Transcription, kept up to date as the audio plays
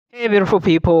Hey beautiful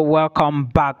people, welcome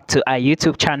back to our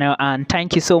YouTube channel and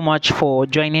thank you so much for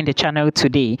joining the channel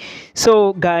today.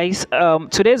 So guys,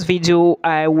 today's video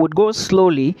I would go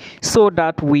slowly so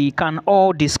that we can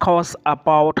all discuss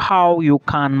about how you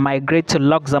can migrate to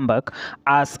Luxembourg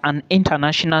as an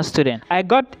international student. I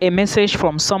got a message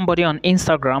from somebody on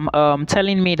Instagram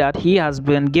telling me that he has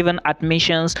been given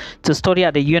admissions to study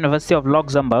at the University of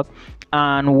Luxembourg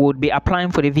and would be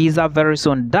applying for the visa very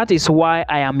soon. That is why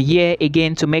I am here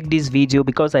again to make this video,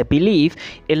 because I believe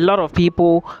a lot of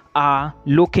people are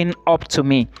looking up to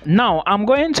me. Now I'm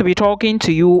going to be talking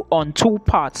to you on two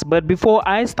parts, but before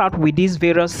I start with these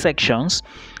various sections,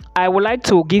 I would like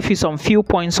to give you some few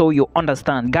points so you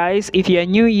understand. Guys, if you're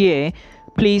new here,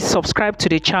 please subscribe to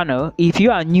the channel. If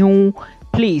you are new,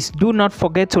 please do not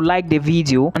forget to like the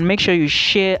video and make sure you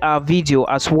share our video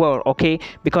as well, okay,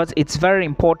 because it's very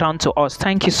important to us.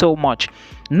 Thank you so much.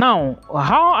 Now,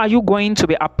 how are you going to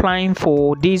be applying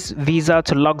for this visa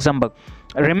to Luxembourg?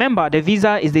 Remember, the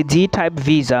visa is the D-type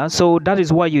visa, so that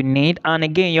is what you need. And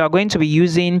again, you are going to be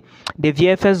using the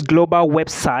VFS Global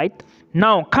website.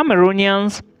 Now,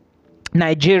 Cameroonians,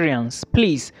 Nigerians,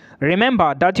 please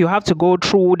remember that you have to go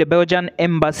through the Belgian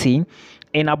embassy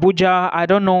in Abuja. I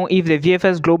don't know if the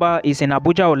VFS Global is in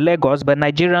Abuja or Lagos, but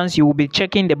Nigerians, you will be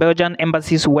checking the Belgian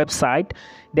embassy's website.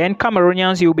 Then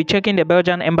Cameroonians, you will be checking the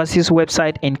Belgian embassy's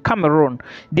website in Cameroon.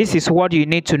 This is what you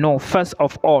need to know first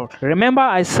of all. Remember,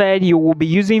 I said you will be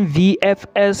using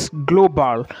VFS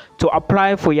Global to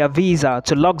apply for your visa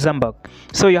to Luxembourg.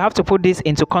 So you have to put this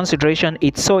into consideration.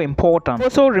 It's so important.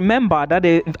 Also remember that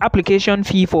the application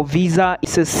fee for visa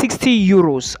is 60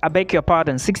 euros. I beg your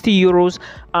pardon, 60 euros,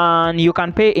 and you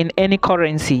can pay in any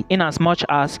currency in as much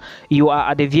as you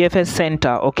are at the VFS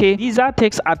center, okay? Visa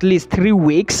takes at least 3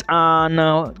 weeks,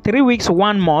 and 3 weeks,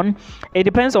 1 month. It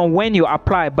depends on when you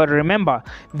apply, but remember,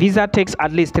 visa takes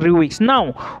at least 3 weeks.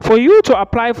 Now, for you to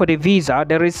apply for the visa,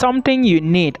 there is something you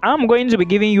need. I'm going to be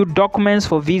giving you documents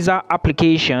for visa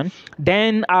application.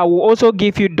 Then I will also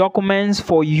give you documents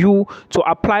for you to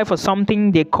apply for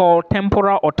something they call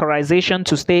temporary authorization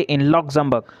to stay in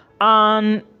Luxembourg.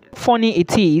 And funny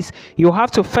it is, you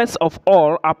have to first of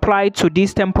all apply to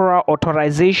this temporary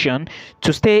authorization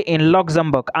to stay in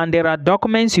Luxembourg, and there are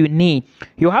documents you need.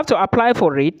 You have to apply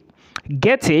for it,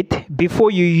 get it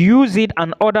before you use it,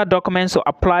 and other documents to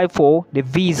apply for the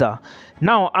visa.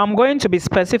 Now I'm going to be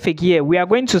specific here. We are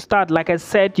going to start, like I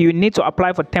said, you need to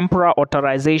apply for temporary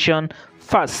authorization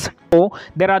first. So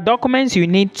there are documents you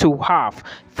need to have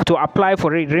to apply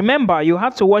for it. Remember, you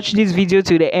have to watch this video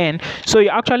to the end so you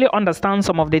actually understand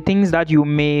some of the things that you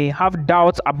may have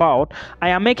doubts about. I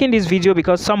am making this video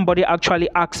because somebody actually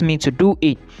asked me to do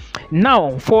it.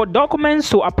 Now, for documents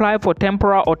to apply for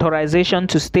temporary authorization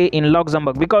to stay in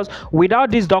Luxembourg, because without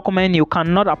this document you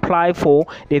cannot apply for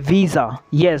the visa.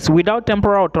 Yes, without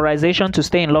temporary authorization to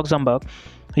stay in Luxembourg,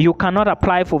 you cannot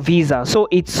apply for visa. So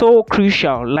it's so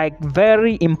crucial, like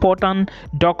very important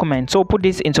document. So put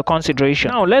this into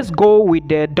consideration. Now let's go with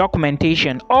the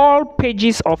documentation. All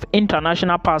pages of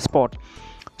international passport.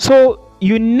 So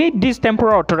you need this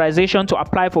temporary authorization to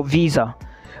apply for visa,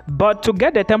 but to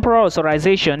get the temporary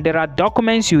authorization, there are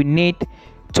documents you need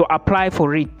to apply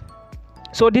for it.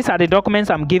 So these are the documents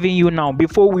I'm giving you now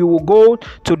before we will go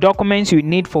to documents you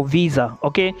need for visa,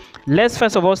 okay? Let's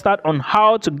first of all start on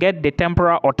how to get the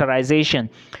temporary authorization.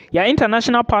 Your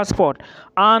international passport.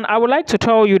 And I would like to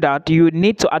tell you that you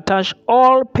need to attach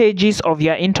all pages of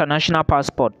your international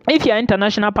passport. If your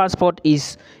international passport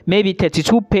is maybe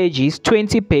 32 pages,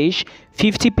 20 pages,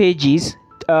 50 pages,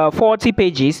 40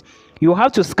 pages, you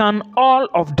have to scan all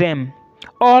of them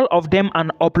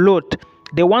and upload.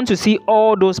 They want to see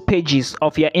all those pages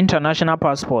of your international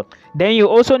passport. Then you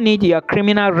also need your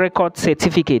criminal record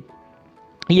certificate.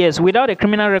 Yes, without a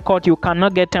criminal record, you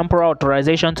cannot get temporary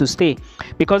authorization to stay,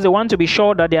 because they want to be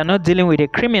sure that they are not dealing with a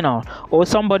criminal or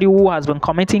somebody who has been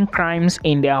committing crimes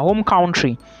in their home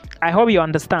country. I hope you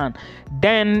understand.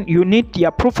 Then you need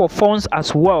your proof of funds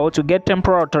as well to get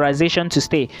temporary authorization to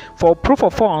stay. For proof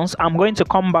of funds, I'm going to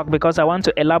come back because I want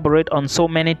to elaborate on so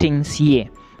many things here.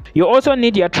 You also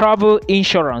need your travel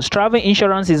insurance. Travel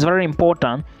insurance is very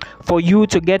important for you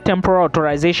to get temporary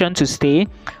authorization to stay.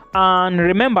 And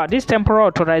remember, this temporary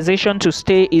authorization to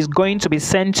stay is going to be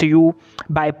sent to you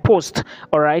by post.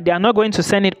 All right, they are not going to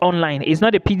send it online. It's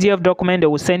not a PDF document they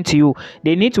will send to you.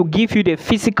 They need to give you the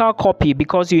physical copy,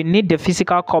 because you need the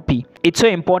physical copy. It's so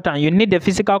important. You need the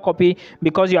physical copy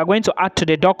because you are going to add to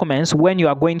the documents when you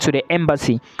are going to the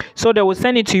embassy. So they will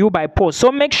send it to you by post.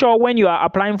 So make sure when you are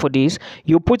applying for this,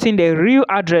 you put in the real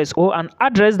address or an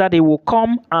address that they will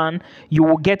come and you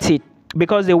will get it.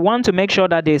 because they want to make sure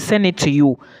that they send it to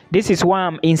you. This is why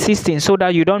I'm insisting, so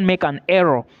that you don't make an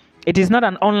error. It is not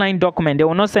an online document. They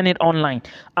will not send it online.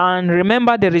 And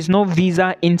remember, there is no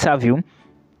visa interview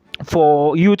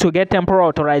for you to get temporary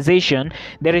authorization.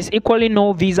 There is equally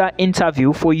no visa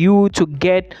interview for you to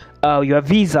get your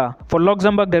visa. For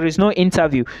Luxembourg, there is no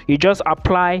interview. You just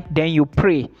apply, then you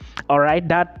pray. All right,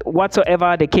 that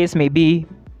whatsoever the case may be,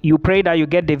 you pray that you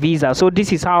get the visa. So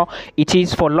this is how it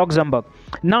is for Luxembourg.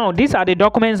 Now, these are the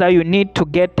documents that you need to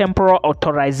get temporary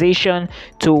authorization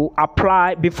to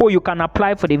apply before you can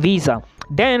apply for the visa.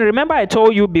 Then remember, I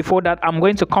told you before that I'm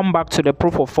going to come back to the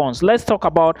proof of funds. Let's talk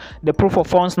about the proof of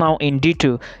funds now in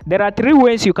detail. There are 3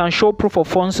 ways you can show proof of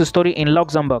funds to study in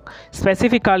Luxembourg,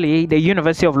 specifically the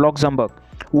University of Luxembourg.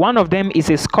 One of them is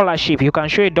a scholarship. You can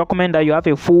show a document that you have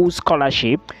a full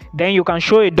scholarship. Then you can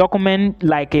show a document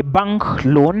like a bank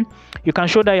loan. You can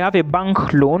show that you have a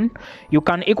bank loan. You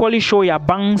can equally show your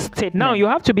bank statement. Now, you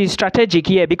have to be strategic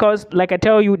here, because like I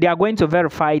tell you, they are going to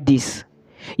verify this.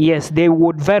 Yes, they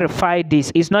would verify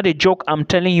this. It's not a joke, I'm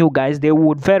telling you guys. They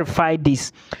would verify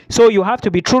this. So you have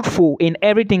to be truthful in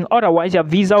everything, otherwise your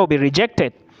visa will be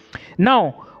rejected.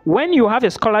 Now, when you have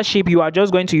a scholarship, you are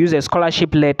just going to use a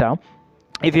scholarship letter.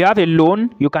 If you have a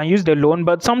loan, you can use the loan,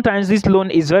 but sometimes this loan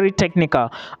is very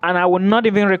technical, and I would not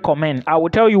even recommend. I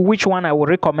will tell you which one I would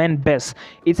recommend best.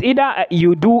 It's either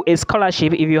you do a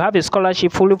scholarship. If you have a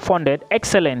scholarship fully funded,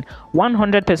 excellent,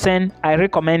 100%, I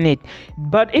recommend it.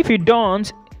 But if you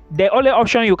don't, the only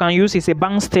option you can use is a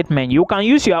bank statement. You can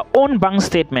use your own bank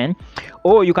statement,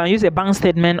 or you can use a bank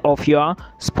statement of your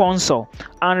sponsor.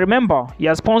 And remember,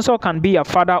 your sponsor can be your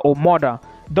father or mother.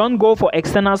 Don't go for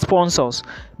external sponsors,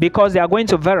 because they are going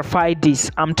to verify this,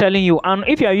 I'm telling you. And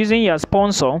if you are using your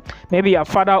sponsor, maybe your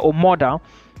father or mother,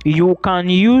 you can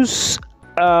use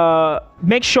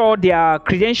make sure their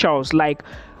credentials, like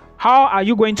how are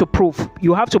you going to prove?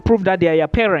 You have to prove that they are your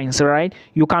parents, right?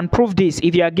 You can prove this.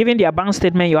 If you are giving their bank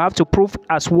statement, you have to prove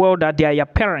as well that they are your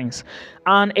parents.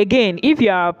 And again, if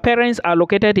your parents are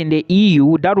located in the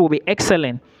EU, that will be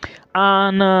excellent.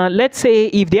 And let's say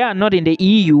if they are not in the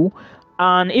EU,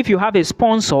 and if you have a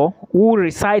sponsor who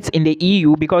resides in the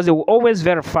EU, because they will always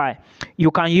verify,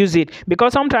 you can use it.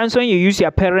 Because sometimes when you use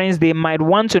your parents, they might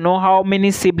want to know how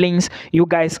many siblings you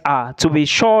guys are, to be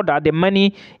sure that the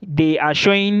money they are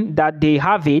showing that they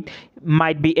have it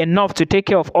might be enough to take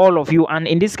care of all of you, and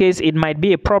in this case it might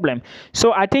be a problem.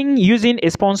 So I think using a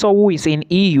sponsor who is in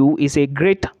EU is a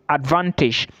great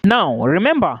advantage. Now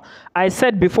remember, I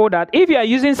said before that if you are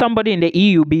using somebody in the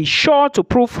EU, be sure to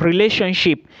prove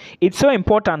relationship. It's so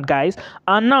important, guys.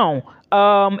 And now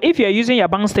if you are using your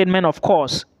bank statement, of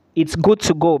course it's good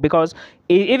to go, because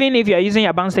even if you are using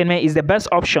your bank statement, is the best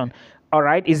option. All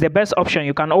right, is the best option.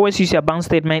 You can always use your bank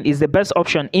statement, is the best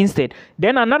option instead.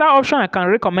 Then another option I can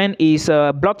recommend is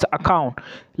blocked account.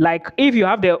 Like if you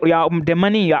have the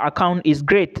money in your account, is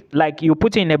great. Like you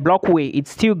put it in a block way,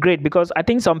 it's still great, because I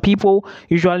think some people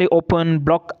usually open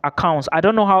block accounts. I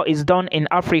don't know how it's done in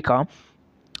Africa,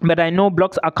 but I know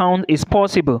blocked account is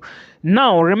possible.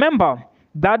 Now remember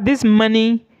that this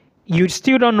money, you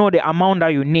still don't know the amount that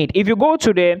you need. If you go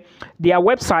to their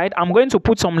website, I'm going to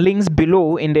put some links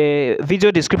below in the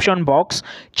video description box.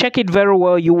 Check it very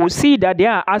well. You will see that they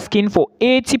are asking for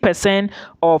 80%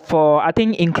 of I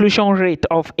think inclusion rate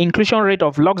of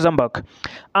Luxembourg.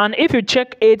 And if you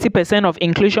check 80% of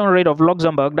inclusion rate of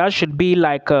Luxembourg, that should be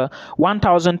like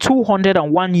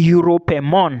 1,201 euro per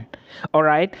month. All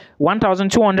right,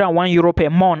 1,201 euro per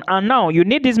month. And now you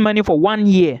need this money for 1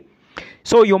 year.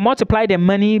 So you multiply the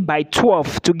money by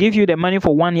 12 to give you the money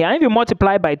for 1 year. And if you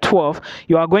multiply by 12,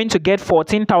 you are going to get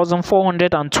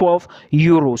 14,412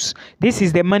 euros. This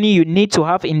is the money you need to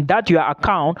have in that your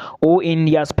account, or in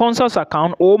your sponsor's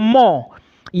account, or more.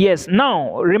 Yes.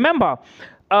 Now remember,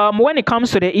 when it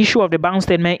comes to the issue of the bank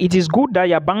statement, it is good that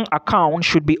your bank account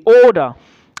should be older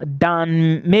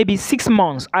than maybe 6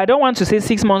 months. I don't want to say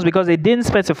 6 months because they didn't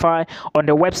specify on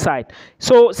the website.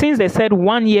 So since they said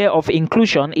 1 year of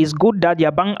inclusion, it's good that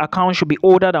your bank account should be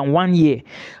older than 1 year.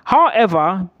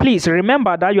 However, please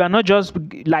remember that you are not just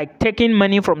like taking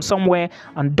money from somewhere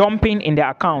and dumping in the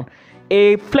account.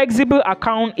 A flexible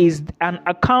account is an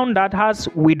account that has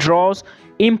withdrawals,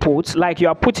 inputs, like you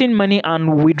are putting money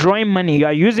and withdrawing money. You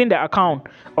are using the account.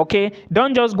 Okay,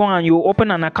 don't just go and you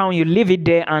open an account, you leave it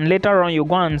there, and later on you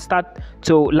go and start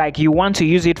to, like, you want to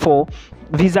use it for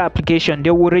visa application,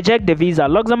 they will reject the visa.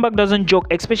 Luxembourg doesn't joke,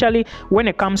 especially when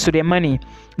it comes to the money.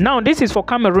 Now this is for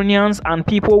Cameroonians and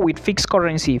people with fixed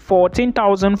currency,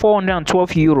 14,412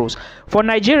 euros. For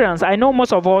Nigerians, I know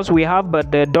most of us we have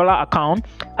but the dollar account.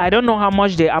 I don't know how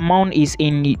much the amount is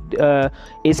in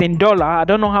dollar. I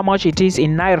don't know how much it is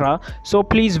in naira, so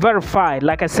please verify.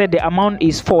 Like I said, the amount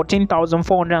is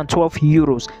 14,412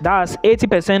 euros. That's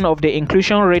 80% of the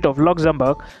inclusion rate of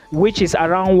Luxembourg, which is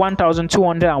around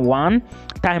 1,201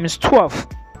 times 12.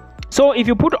 So if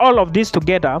you put all of this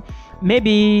together,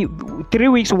 maybe 3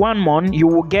 weeks, 1 month, you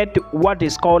will get what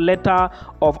is called letter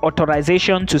of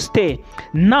authorization to stay.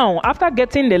 Now after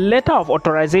getting the letter of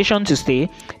authorization to stay,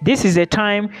 this is the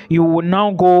time you will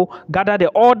now go gather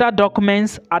the other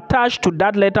documents attached to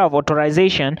that letter of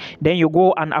authorization. Then you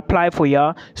go and apply for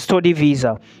your study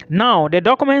visa. Now the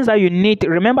documents that you need,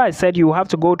 remember I said you have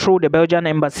to go through the Belgian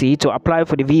embassy to apply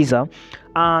for the visa,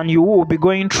 and you will be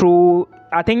going through,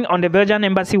 I think on the Belgian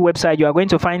Embassy website, you are going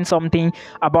to find something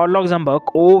about Luxembourg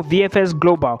or VFS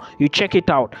Global. You check it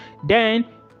out. Then,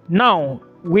 now,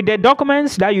 with the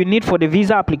documents that you need for the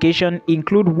visa application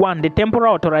include one, the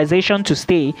temporal authorization to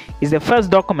stay is the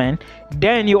first document.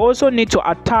 Then you also need to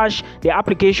attach the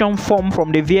application form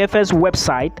from the VFS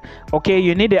website. Okay,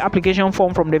 you need the application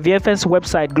form from the VFS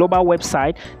website, global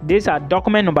website. These are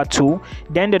document number 2.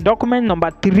 Then the document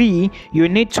number 3, you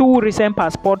need 2 recent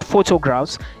passport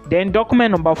photographs. Then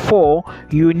document number 4,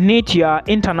 you need your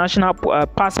international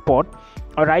passport.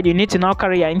 All right, you need to now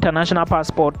carry your international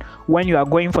passport when you are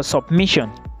going for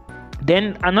submission.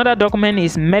 Then another document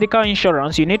is medical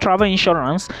insurance. You need travel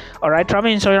insurance. All right, travel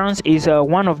insurance is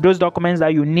one of those documents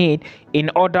that you need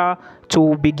in order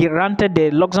to be granted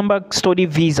the Luxembourg study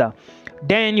visa.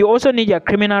 Then you also need your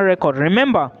criminal record.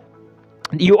 Remember,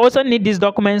 you also need these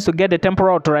documents to get the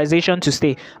temporal authorization to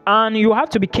stay. And you have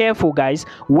to be careful, guys,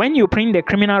 when you print the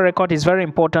criminal record. Is very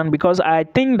important, because I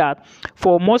think that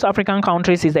for most African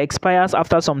countries it expires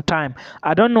after some time.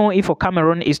 I don't know if for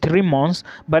Cameroon is 3 months,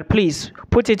 but please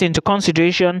put it into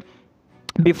consideration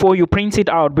before you print it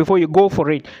out, before you go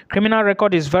for it. Criminal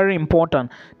record is very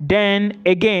important. Then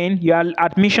again, your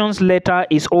admissions letter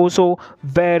is also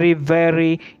very,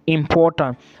 very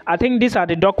important. I think these are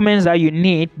the documents that you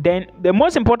need. Then the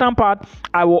most important part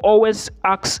I will always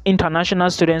ask international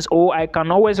students, or I can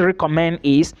always recommend,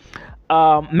 is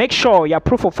make sure your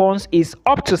proof of funds is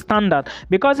up to standard,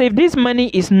 because if this money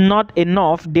is not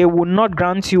enough, they will not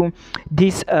grant you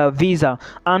this visa.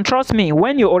 And trust me,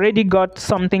 when you already got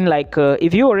something like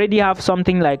if you already have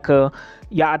something like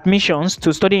your admissions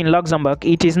to study in Luxembourg,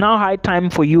 it is now high time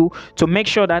for you to make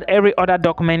sure that every other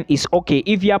document is okay.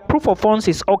 If your proof of funds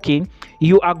is okay,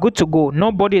 you are good to go.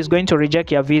 Nobody is going to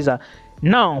reject your visa.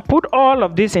 Now put all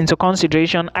of this into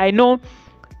consideration. I know,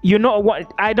 you know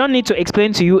what, I don't need to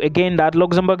explain to you again that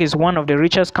Luxembourg is one of the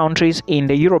richest countries in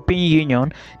the European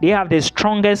Union. They have the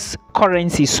strongest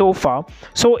currency so far.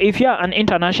 So if you are an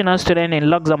international student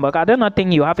in Luxembourg, I do not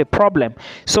think you have a problem.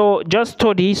 So just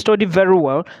study very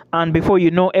well, and before you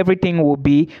know, everything will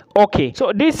be okay.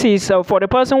 So this is for the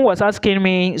person who was asking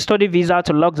me study visa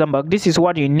to Luxembourg. This is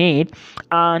what you need.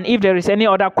 And if there is any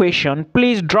other question,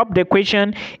 please drop the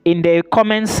question in the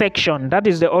comment section. That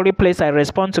is the only place I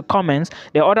respond to comments.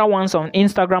 The other ones on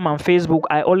Instagram and Facebook,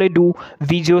 I only do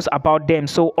videos about them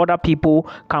so other people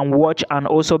can watch and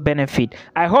also benefit.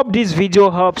 I hope this video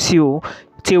helps you.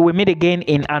 Till we meet again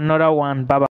in another one. Bye bye.